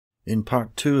In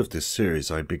part 2 of this series,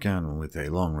 I began with a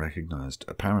long-recognized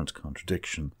apparent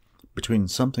contradiction between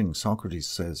something Socrates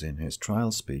says in his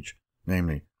trial speech,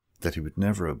 namely, that he would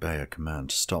never obey a command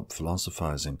to stop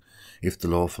philosophizing if the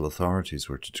lawful authorities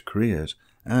were to decree it,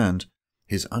 and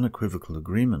his unequivocal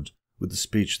agreement with the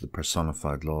speech of the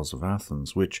personified laws of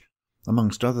Athens, which,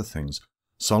 amongst other things,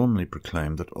 solemnly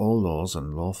proclaim that all laws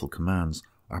and lawful commands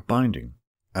are binding,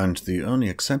 and the only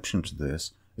exception to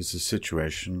this is a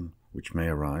situation which may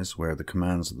arise where the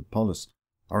commands of the polis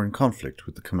are in conflict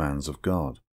with the commands of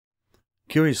God.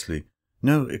 Curiously,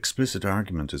 no explicit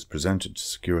argument is presented to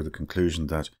secure the conclusion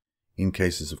that, in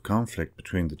cases of conflict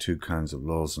between the two kinds of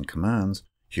laws and commands,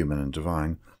 human and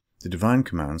divine, the divine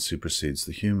command supersedes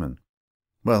the human.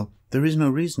 Well, there is no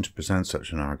reason to present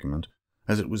such an argument,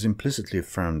 as it was implicitly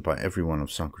affirmed by every one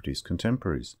of Socrates'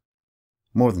 contemporaries.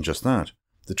 More than just that,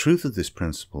 the truth of this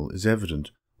principle is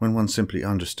evident when one simply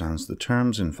understands the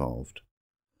terms involved.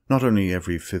 Not only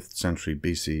every 5th century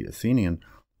BC Athenian,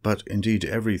 but indeed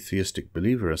every theistic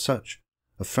believer as such,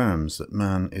 affirms that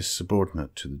man is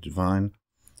subordinate to the divine,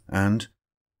 and,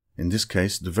 in this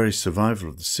case, the very survival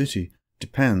of the city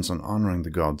depends on honouring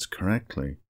the gods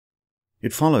correctly.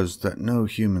 It follows that no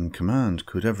human command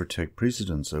could ever take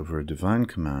precedence over a divine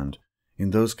command in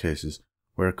those cases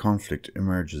where a conflict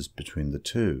emerges between the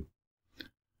two.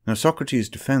 Now, Socrates'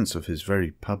 defence of his very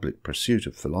public pursuit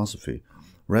of philosophy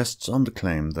rests on the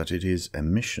claim that it is a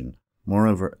mission,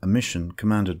 moreover a mission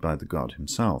commanded by the god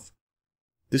himself.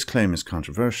 This claim is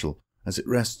controversial, as it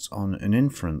rests on an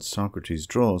inference Socrates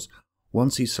draws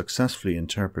once he successfully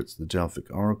interprets the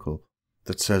Delphic oracle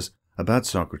that says about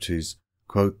Socrates,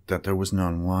 quote, that there was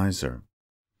none wiser.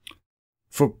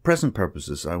 For present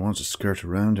purposes, I want to skirt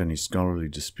around any scholarly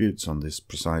disputes on this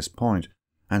precise point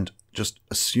and just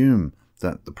assume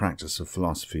that the practice of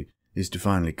philosophy is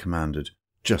divinely commanded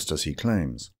just as he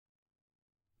claims.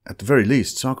 At the very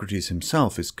least, Socrates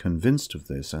himself is convinced of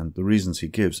this, and the reasons he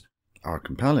gives are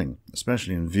compelling,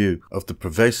 especially in view of the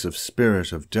pervasive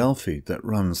spirit of Delphi that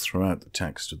runs throughout the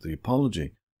text of the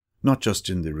Apology, not just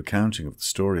in the recounting of the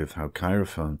story of how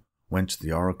Chaerephon went to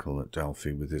the oracle at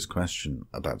Delphi with his question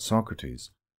about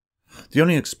Socrates. The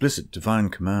only explicit divine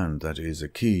command that is a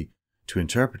key to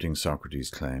interpreting Socrates'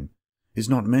 claim is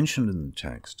not mentioned in the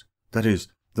text, that is,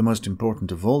 the most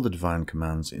important of all the divine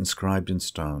commands inscribed in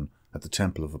stone at the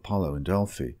temple of Apollo in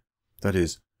Delphi, that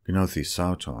is, gnothi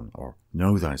sauton, or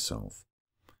know thyself.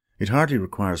 It hardly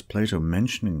requires Plato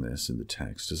mentioning this in the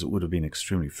text, as it would have been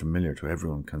extremely familiar to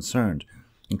everyone concerned,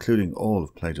 including all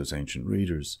of Plato's ancient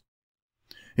readers.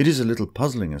 It is a little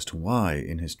puzzling as to why,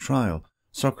 in his trial,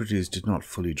 Socrates did not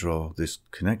fully draw this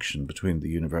connection between the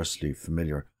universally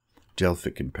familiar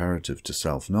Delphic imperative to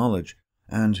self-knowledge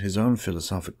and his own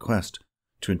philosophic quest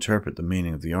to interpret the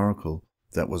meaning of the oracle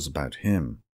that was about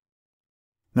him.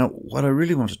 Now, what I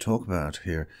really want to talk about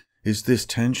here is this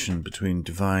tension between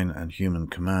divine and human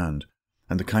command,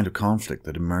 and the kind of conflict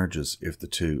that emerges if the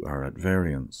two are at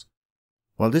variance.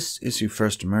 While this issue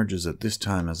first emerges at this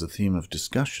time as a theme of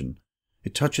discussion,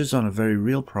 it touches on a very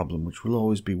real problem which will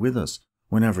always be with us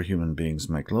whenever human beings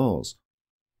make laws.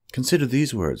 Consider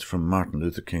these words from Martin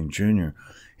Luther King Jr.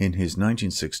 in his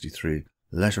 1963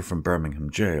 Letter from Birmingham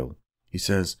Jail. He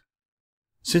says,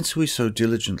 "Since we so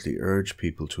diligently urge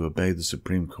people to obey the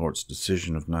Supreme Court's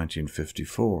decision of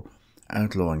 1954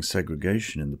 outlawing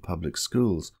segregation in the public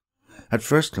schools, at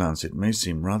first glance it may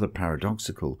seem rather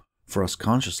paradoxical for us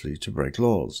consciously to break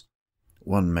laws.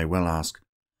 One may well ask,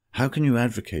 how can you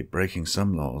advocate breaking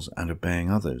some laws and obeying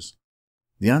others?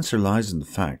 The answer lies in the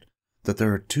fact that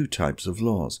there are two types of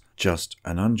laws, just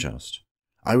and unjust.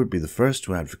 I would be the first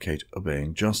to advocate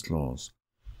obeying just laws.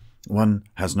 One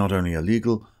has not only a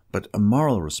legal but a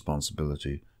moral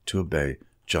responsibility to obey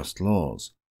just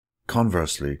laws.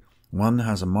 Conversely, one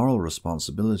has a moral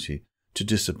responsibility to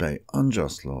disobey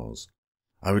unjust laws.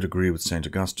 I would agree with St.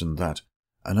 Augustine that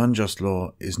an unjust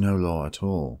law is no law at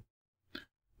all.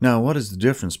 Now, what is the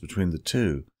difference between the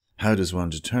two? How does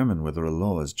one determine whether a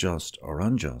law is just or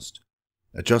unjust?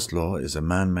 A just law is a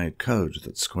man-made code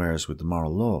that squares with the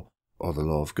moral law, or the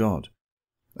law of God.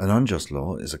 An unjust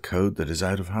law is a code that is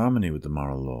out of harmony with the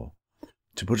moral law.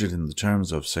 To put it in the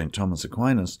terms of St. Thomas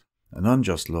Aquinas, an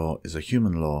unjust law is a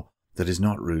human law that is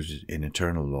not rooted in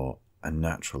eternal law and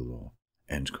natural law."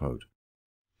 End quote.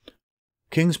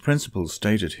 King's principles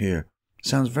stated here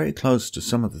sounds very close to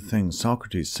some of the things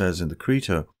Socrates says in the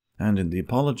Crito and in the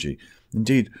Apology.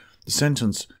 Indeed, the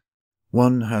sentence,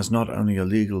 "One has not only a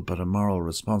legal but a moral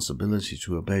responsibility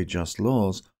to obey just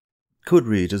laws," could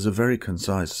read as a very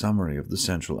concise summary of the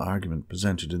central argument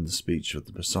presented in the speech of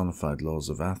the personified laws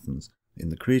of Athens in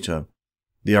the Crito,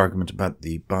 the argument about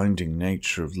the binding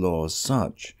nature of law as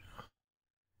such,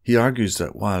 He argues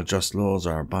that while just laws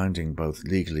are binding both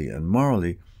legally and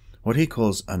morally, what he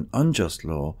calls an unjust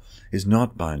law is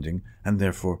not binding, and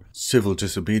therefore civil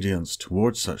disobedience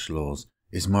towards such laws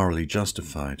is morally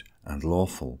justified and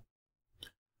lawful.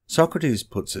 Socrates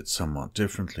puts it somewhat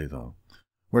differently, though.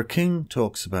 Where King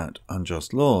talks about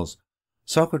unjust laws,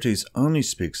 Socrates only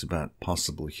speaks about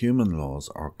possible human laws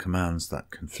or commands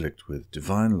that conflict with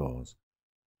divine laws.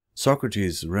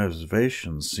 Socrates'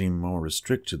 reservations seem more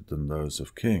restricted than those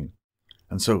of King,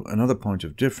 and so another point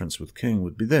of difference with King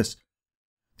would be this.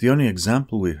 The only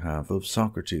example we have of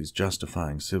Socrates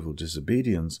justifying civil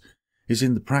disobedience is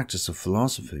in the practice of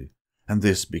philosophy, and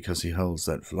this because he holds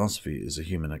that philosophy is a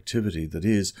human activity that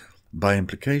is, by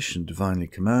implication, divinely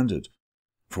commanded,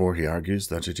 for he argues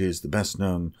that it is the best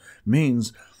known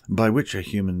means by which a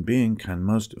human being can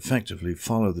most effectively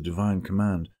follow the divine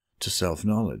command to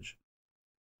self-knowledge.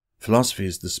 Philosophy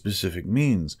is the specific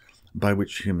means by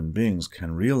which human beings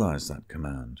can realize that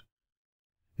command.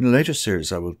 In a later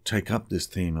series I will take up this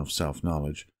theme of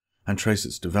self-knowledge and trace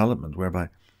its development, whereby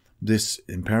this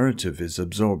imperative is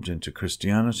absorbed into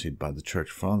Christianity by the Church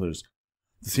Fathers.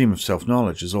 The theme of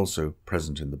self-knowledge is also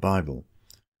present in the Bible.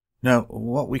 Now,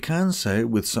 what we can say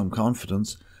with some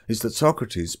confidence is that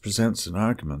Socrates presents an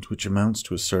argument which amounts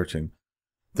to asserting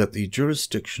that the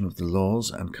jurisdiction of the laws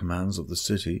and commands of the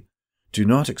city do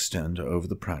not extend over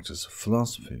the practice of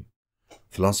philosophy.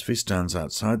 Philosophy stands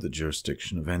outside the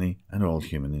jurisdiction of any and all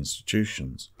human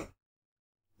institutions.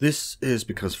 This is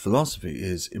because philosophy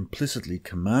is implicitly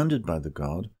commanded by the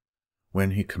god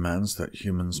when he commands that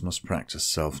humans must practice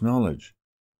self-knowledge.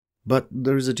 But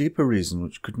there is a deeper reason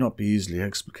which could not be easily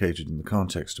explicated in the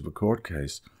context of a court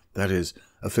case, that is,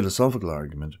 a philosophical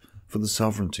argument for the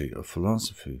sovereignty of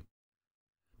philosophy.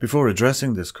 Before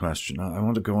addressing this question, I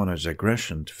want to go on a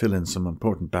digression to fill in some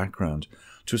important background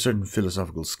to a certain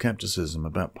philosophical skepticism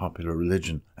about popular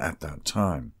religion at that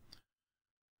time.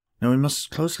 Now, we must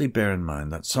closely bear in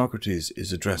mind that Socrates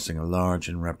is addressing a large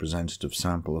and representative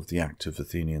sample of the active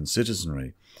Athenian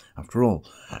citizenry. After all,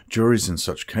 juries in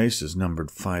such cases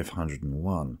numbered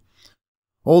 501.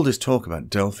 All this talk about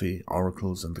Delphi,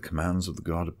 oracles, and the commands of the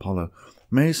god Apollo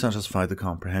may satisfy the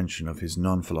comprehension of his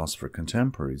non-philosopher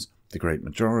contemporaries, the great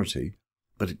majority,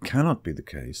 but it cannot be the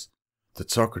case that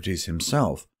Socrates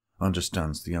himself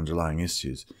understands the underlying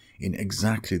issues in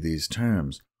exactly these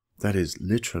terms, that is,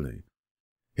 literally.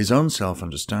 His own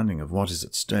self-understanding of what is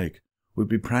at stake would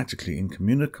be practically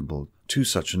incommunicable to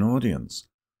such an audience.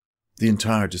 The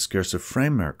entire discursive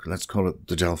framework, let's call it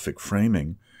the Delphic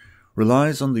framing,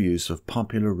 relies on the use of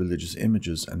popular religious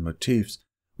images and motifs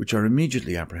which are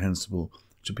immediately apprehensible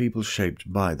to people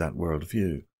shaped by that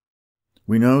worldview.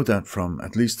 We know that from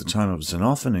at least the time of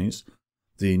Xenophanes,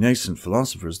 the nascent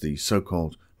philosophers, the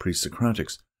so-called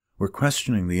pre-Socratics, were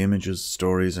questioning the images,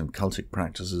 stories, and cultic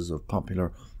practices of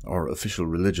popular or official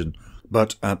religion,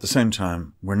 but at the same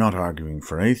time were not arguing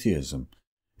for atheism.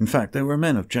 In fact, they were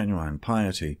men of genuine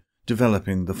piety,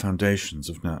 developing the foundations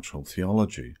of natural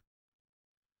theology.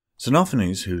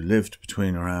 Xenophanes, who lived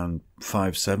between around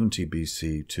 570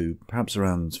 BC to perhaps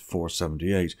around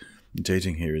 478,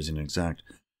 dating here is inexact,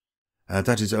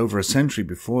 that is over a century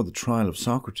before the trial of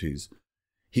Socrates,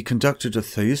 he conducted a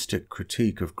theistic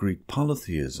critique of Greek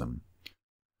polytheism.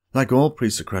 Like all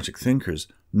pre-Socratic thinkers,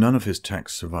 none of his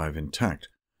texts survive intact,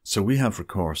 so we have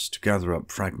recourse to gather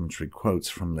up fragmentary quotes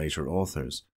from later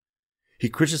authors. He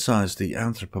criticized the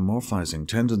anthropomorphizing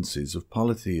tendencies of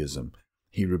polytheism.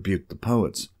 He rebuked the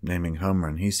poets, naming Homer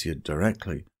and Hesiod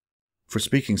directly, for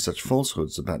speaking such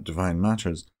falsehoods about divine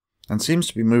matters, and seems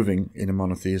to be moving in a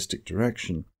monotheistic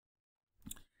direction.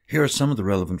 Here are some of the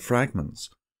relevant fragments.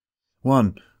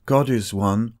 1. God is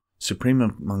one, supreme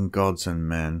among gods and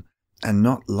men, and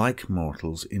not like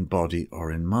mortals in body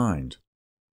or in mind.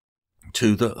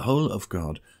 2. The whole of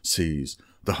God sees,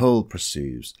 the whole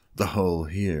perceives, the whole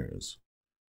hears.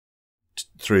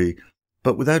 3.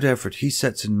 But without effort he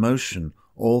sets in motion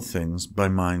all things by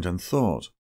mind and thought.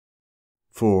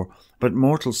 4. But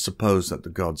mortals suppose that the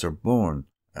gods are born,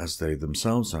 as they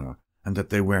themselves are, and that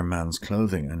they wear man's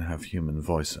clothing and have human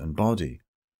voice and body.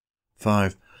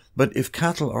 5. But if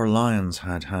cattle or lions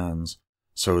had hands,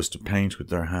 so as to paint with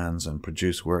their hands and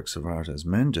produce works of art as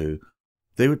men do,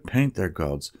 they would paint their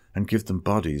gods and give them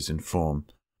bodies in form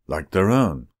like their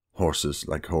own, horses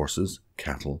like horses,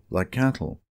 cattle like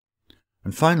cattle.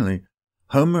 And finally,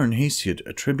 Homer and Hesiod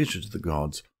attributed to the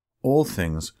gods all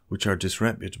things which are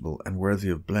disreputable and worthy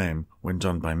of blame when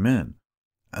done by men,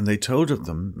 and they told of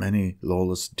them many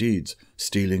lawless deeds,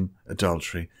 stealing,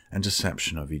 adultery, and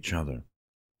deception of each other.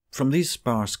 From these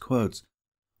sparse quotes,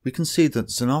 we can see that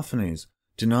Xenophanes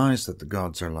denies that the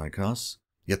gods are like us,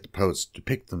 yet the poets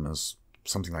depict them as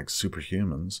something like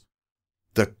superhumans,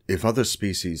 that if other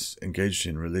species engaged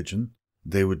in religion,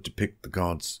 they would depict the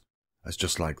gods as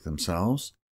just like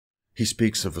themselves. He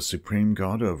speaks of a supreme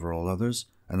God over all others,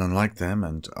 and unlike them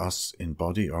and us in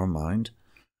body or mind,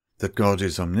 that God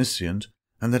is omniscient,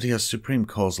 and that he has supreme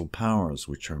causal powers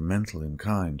which are mental in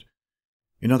kind.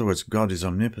 In other words, God is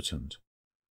omnipotent.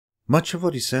 Much of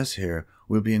what he says here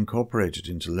will be incorporated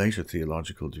into later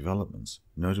theological developments,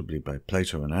 notably by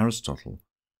Plato and Aristotle.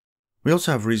 We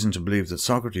also have reason to believe that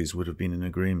Socrates would have been in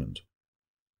agreement.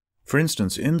 For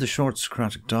instance, in the short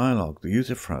Socratic dialogue, the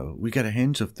Euthyphro, we get a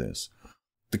hint of this.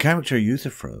 The character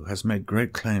Euthyphro has made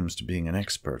great claims to being an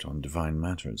expert on divine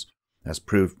matters, as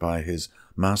proved by his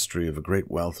mastery of a great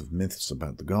wealth of myths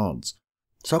about the gods.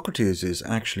 Socrates is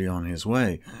actually on his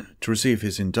way to receive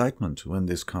his indictment when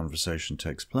this conversation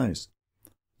takes place.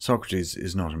 Socrates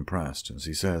is not impressed, as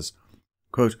he says,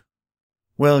 quote,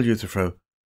 "Well, Euthyphro,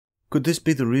 could this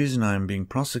be the reason I am being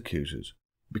prosecuted?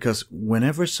 Because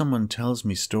whenever someone tells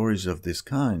me stories of this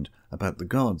kind about the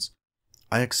gods,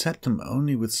 I accept them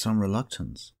only with some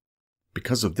reluctance.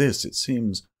 Because of this, it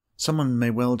seems, someone may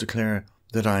well declare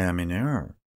that I am in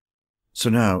error. So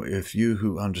now, if you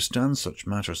who understand such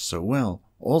matters so well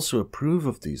also approve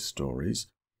of these stories,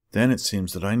 then it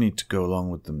seems that I need to go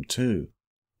along with them too.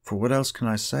 For what else can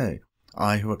I say,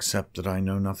 I who accept that I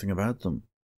know nothing about them?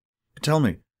 Tell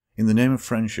me, in the name of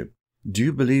friendship, do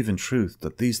you believe in truth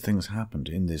that these things happened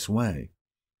in this way?"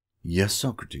 "Yes,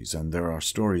 Socrates, and there are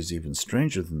stories even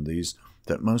stranger than these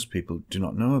that most people do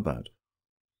not know about."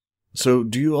 "So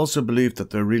do you also believe that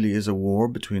there really is a war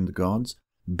between the gods,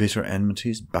 bitter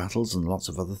enmities, battles, and lots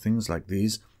of other things like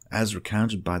these, as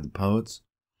recounted by the poets?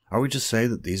 Are we to say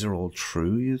that these are all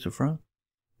true, Euthyphro?"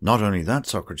 "Not only that,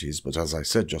 Socrates, but as I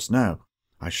said just now,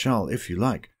 I shall, if you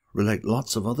like, relate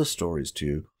lots of other stories to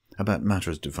you about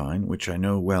matters divine, which I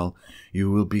know well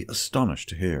you will be astonished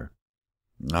to hear."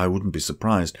 "I wouldn't be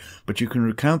surprised, but you can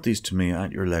recount these to me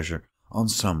at your leisure on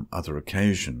some other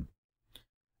occasion."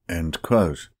 End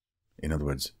quote. In other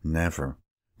words, never.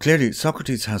 Clearly,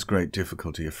 Socrates has great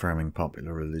difficulty affirming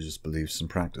popular religious beliefs and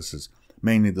practices,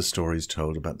 mainly the stories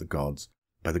told about the gods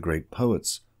by the great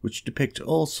poets, which depict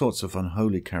all sorts of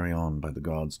unholy carry-on by the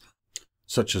gods,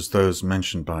 such as those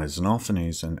mentioned by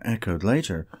Xenophanes and echoed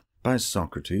later by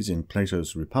Socrates in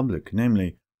Plato's Republic,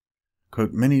 namely,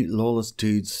 quote, "many lawless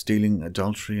deeds, stealing,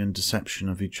 adultery, and deception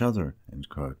of each other." End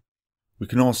quote. We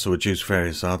can also adduce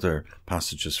various other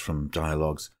passages from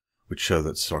dialogues which show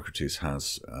that Socrates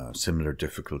has similar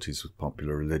difficulties with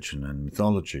popular religion and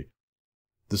mythology.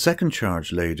 The second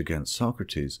charge laid against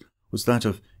Socrates was that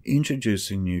of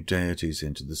introducing new deities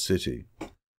into the city.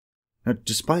 Now,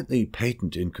 despite the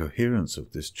patent incoherence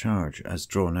of this charge as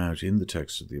drawn out in the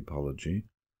text of the Apology,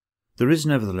 there is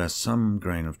nevertheless some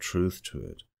grain of truth to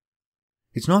it.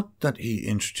 It's not that he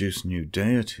introduced new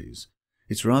deities,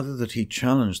 it's rather that he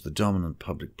challenged the dominant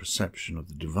public perception of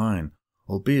the divine,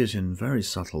 albeit in very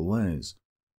subtle ways.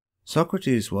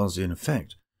 Socrates was, in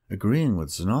effect, agreeing with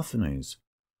Xenophanes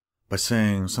by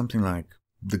saying something like,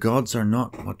 "The gods are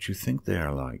not what you think they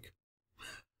are like."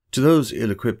 To those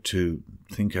ill-equipped to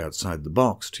think outside the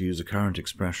box, to use a current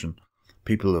expression,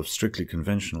 people of strictly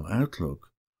conventional outlook,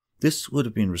 this would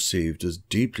have been received as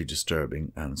deeply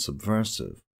disturbing and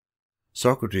subversive.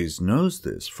 Socrates knows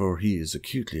this, for he is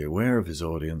acutely aware of his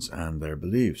audience and their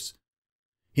beliefs.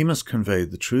 He must convey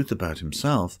the truth about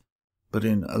himself, but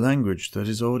in a language that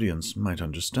his audience might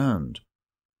understand.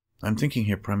 I'm thinking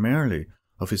here primarily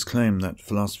of his claim that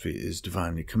philosophy is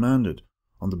divinely commanded,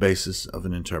 on the basis of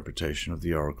an interpretation of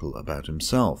the oracle about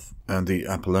himself, and the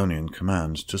Apollonian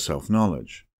command to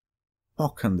self-knowledge.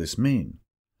 What can this mean?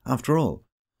 After all,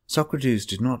 Socrates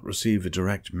did not receive a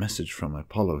direct message from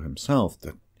Apollo himself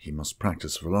that he must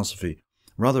practice philosophy.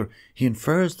 Rather, he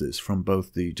infers this from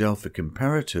both the Delphic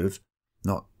imperative,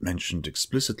 not mentioned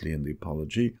explicitly in the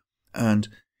Apology, and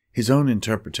his own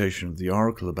interpretation of the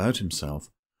oracle about himself,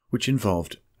 which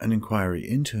involved an inquiry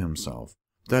into himself,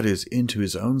 that is, into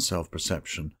his own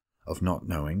self-perception of not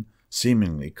knowing,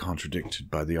 seemingly contradicted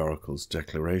by the oracle's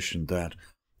declaration that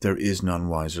there is none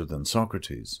wiser than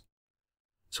Socrates.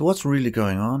 So what's really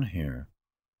going on here?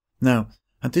 Now,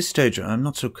 at this stage, I'm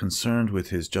not so concerned with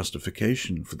his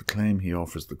justification for the claim he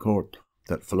offers the court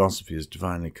that philosophy is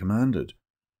divinely commanded.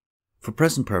 For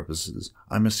present purposes,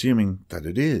 I'm assuming that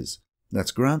it is.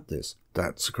 Let's grant this,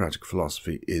 that Socratic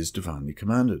philosophy is divinely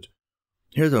commanded.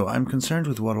 Here, though, I'm concerned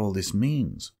with what all this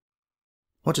means.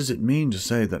 What does it mean to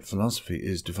say that philosophy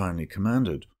is divinely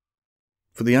commanded?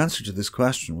 For the answer to this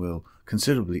question will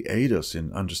considerably aid us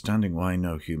in understanding why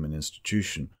no human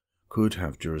institution could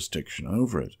have jurisdiction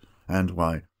over it, and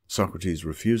why Socrates'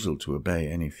 refusal to obey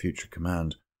any future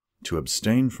command to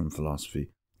abstain from philosophy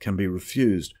can be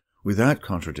refused without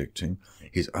contradicting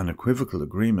his unequivocal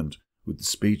agreement with the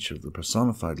speech of the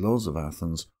personified laws of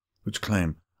Athens, which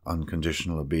claim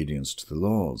unconditional obedience to the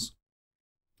laws.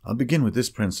 I'll begin with this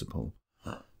principle.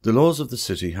 The laws of the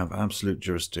city have absolute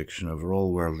jurisdiction over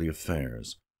all worldly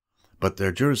affairs, but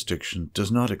their jurisdiction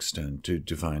does not extend to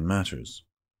divine matters.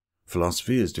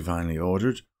 Philosophy is divinely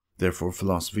ordered, therefore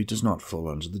philosophy does not fall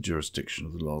under the jurisdiction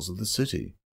of the laws of the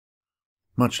city.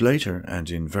 Much later, and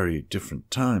in very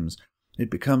different times, it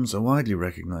becomes a widely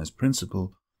recognized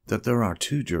principle that there are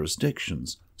two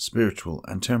jurisdictions, spiritual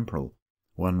and temporal,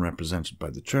 one represented by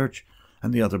the Church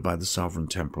and the other by the sovereign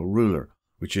temporal ruler,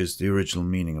 which is the original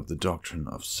meaning of the doctrine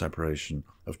of separation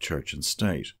of church and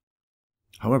state.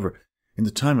 However, in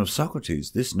the time of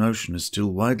Socrates, this notion is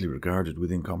still widely regarded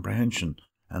with incomprehension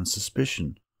and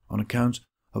suspicion on account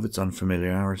of its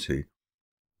unfamiliarity,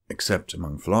 except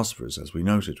among philosophers, as we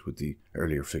noted with the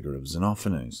earlier figure of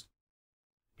Xenophanes.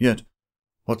 Yet,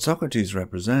 what Socrates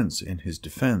represents in his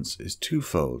defense is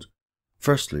twofold.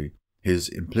 Firstly, his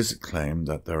implicit claim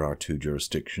that there are two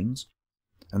jurisdictions,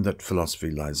 and that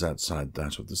philosophy lies outside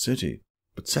that of the city.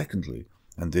 But secondly,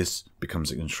 and this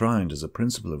becomes enshrined as a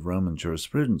principle of Roman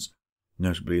jurisprudence,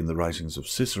 notably in the writings of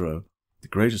Cicero, the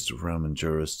greatest of Roman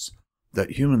jurists,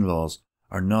 that human laws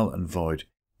are null and void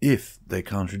if they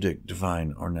contradict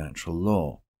divine or natural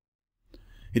law.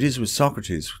 It is with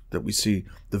Socrates that we see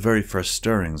the very first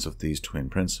stirrings of these twin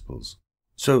principles.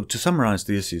 So, to summarize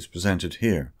the issues presented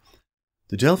here,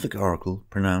 the Delphic oracle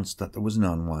pronounced that there was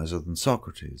none wiser than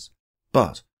Socrates,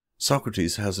 but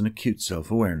Socrates has an acute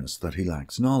self-awareness that he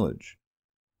lacks knowledge.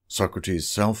 Socrates'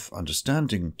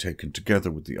 self-understanding, taken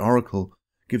together with the oracle,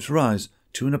 gives rise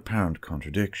to an apparent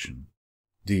contradiction.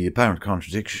 The apparent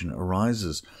contradiction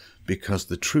arises because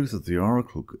the truth of the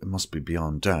oracle must be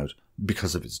beyond doubt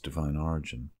because of its divine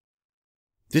origin.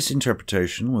 This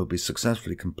interpretation will be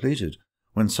successfully completed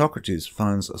when Socrates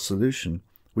finds a solution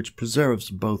which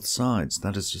preserves both sides,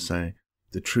 that is to say,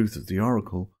 the truth of the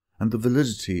oracle and the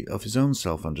validity of his own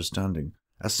self-understanding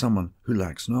as someone who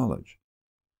lacks knowledge.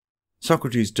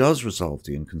 Socrates does resolve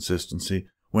the inconsistency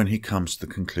when he comes to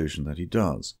the conclusion that he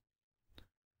does.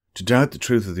 To doubt the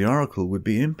truth of the oracle would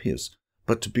be impious,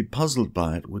 but to be puzzled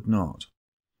by it would not.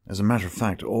 As a matter of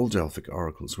fact, all Delphic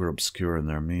oracles were obscure in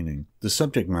their meaning. The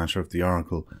subject matter of the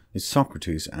oracle is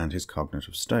Socrates and his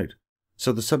cognitive state,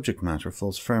 so the subject matter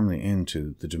falls firmly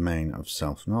into the domain of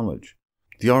self-knowledge.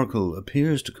 The oracle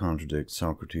appears to contradict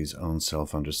Socrates' own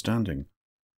self-understanding.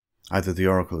 Either the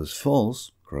oracle is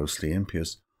false, grossly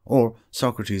impious, or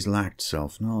Socrates lacked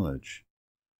self-knowledge.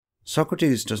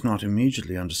 Socrates does not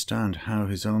immediately understand how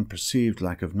his own perceived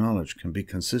lack of knowledge can be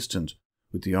consistent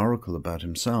with the oracle about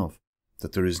himself,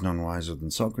 that there is none wiser than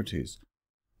Socrates.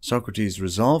 Socrates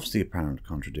resolves the apparent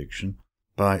contradiction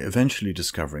by eventually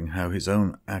discovering how his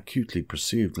own acutely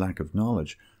perceived lack of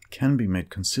knowledge can be made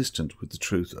consistent with the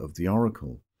truth of the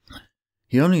oracle.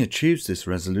 He only achieves this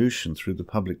resolution through the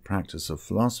public practice of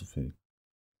philosophy.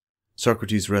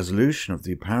 Socrates' resolution of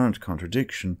the apparent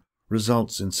contradiction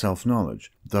results in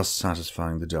self-knowledge, thus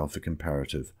satisfying the Delphic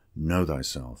imperative, know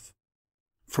thyself.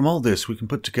 From all this we can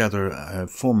put together a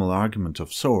formal argument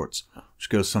of sorts, which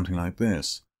goes something like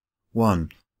this. 1.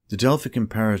 The Delphic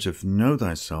imperative, know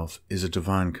thyself, is a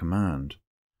divine command.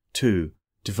 2.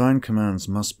 Divine commands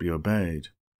must be obeyed.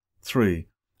 3.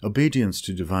 Obedience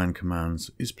to divine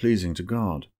commands is pleasing to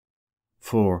God.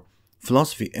 4.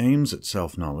 Philosophy aims at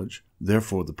self-knowledge,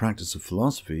 therefore the practice of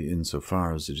philosophy,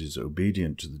 insofar as it is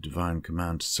obedient to the divine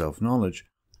command to self-knowledge,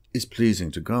 is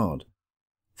pleasing to God.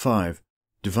 5.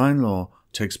 Divine law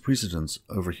takes precedence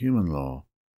over human law.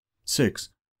 6.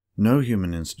 No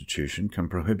human institution can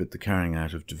prohibit the carrying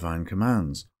out of divine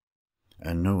commands,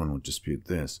 and no one would dispute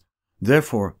this.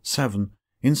 Therefore, 7.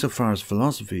 Insofar as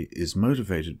philosophy is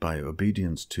motivated by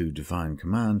obedience to divine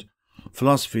command,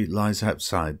 philosophy lies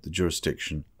outside the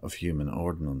jurisdiction of human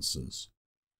ordinances.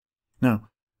 Now,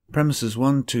 premises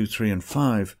 1, 2, 3, and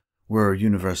 5 were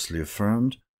universally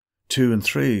affirmed. 2 and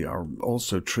 3 are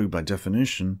also true by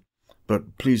definition,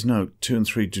 but please note 2 and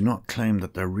 3 do not claim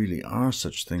that there really are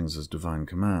such things as divine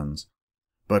commands.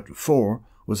 But 4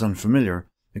 was unfamiliar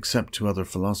except to other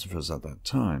philosophers at that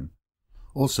time.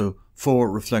 Also,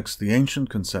 4 reflects the ancient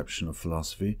conception of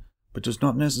philosophy, but does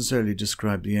not necessarily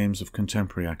describe the aims of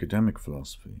contemporary academic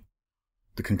philosophy.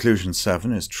 The conclusion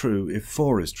 7 is true if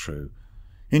 4 is true.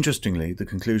 Interestingly, the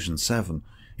conclusion 7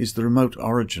 is the remote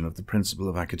origin of the principle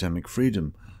of academic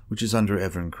freedom, which is under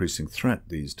ever-increasing threat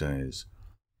these days.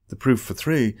 The proof for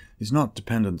 3 is not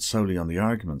dependent solely on the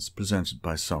arguments presented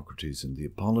by Socrates in the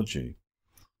Apology.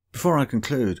 Before I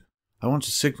conclude, I want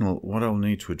to signal what I will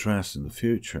need to address in the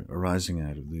future arising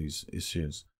out of these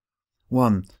issues.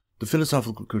 1. The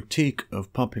philosophical critique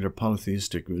of popular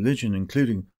polytheistic religion,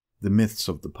 including the myths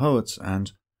of the poets,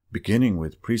 and, beginning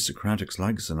with pre-Socratics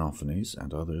like Xenophanes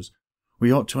and others,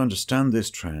 we ought to understand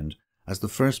this trend as the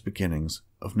first beginnings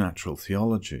of natural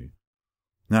theology.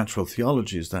 Natural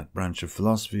theology is that branch of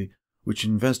philosophy which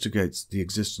investigates the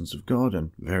existence of God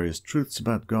and various truths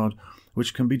about God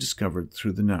which can be discovered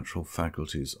through the natural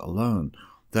faculties alone,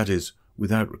 that is,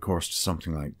 without recourse to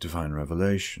something like divine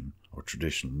revelation or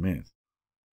traditional myth.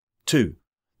 2.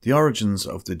 The origins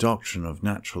of the doctrine of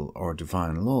natural or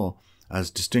divine law as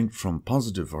distinct from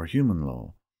positive or human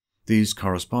law. These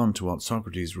correspond to what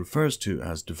Socrates refers to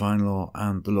as divine law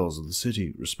and the laws of the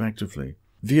city, respectively.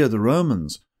 Via the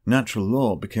Romans, natural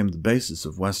law became the basis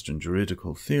of Western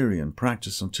juridical theory and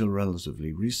practice until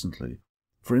relatively recently.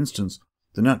 For instance,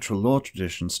 the natural law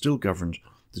tradition still governed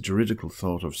the juridical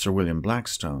thought of Sir William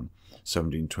Blackstone,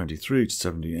 1723 to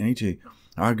 1780,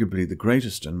 arguably the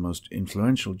greatest and most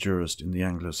influential jurist in the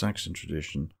Anglo-Saxon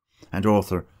tradition, and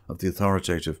author of the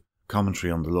authoritative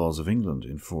Commentary on the Laws of England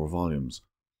in 4 volumes.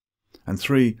 And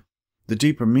 3. The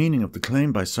deeper meaning of the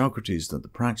claim by Socrates that the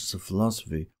practice of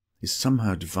philosophy is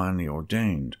somehow divinely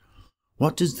ordained.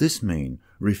 What does this mean,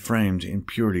 reframed in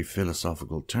purely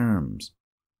philosophical terms?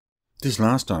 This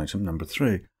last item, number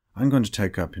 3, I'm going to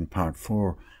take up in part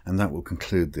 4, and that will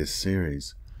conclude this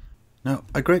series. Now,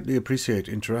 I greatly appreciate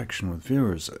interaction with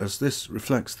viewers, as this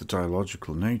reflects the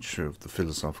dialogical nature of the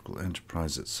philosophical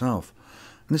enterprise itself.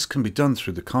 And this can be done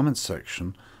through the comments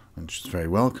section, which is very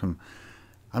welcome.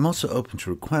 I'm also open to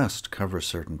requests to cover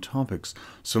certain topics,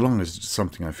 so long as it's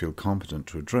something I feel competent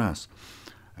to address.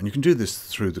 And you can do this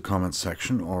through the comments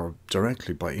section or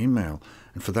directly by email,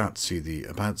 and for that see the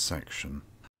About section.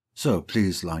 So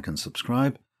please like and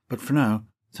subscribe, but for now,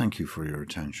 thank you for your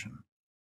attention.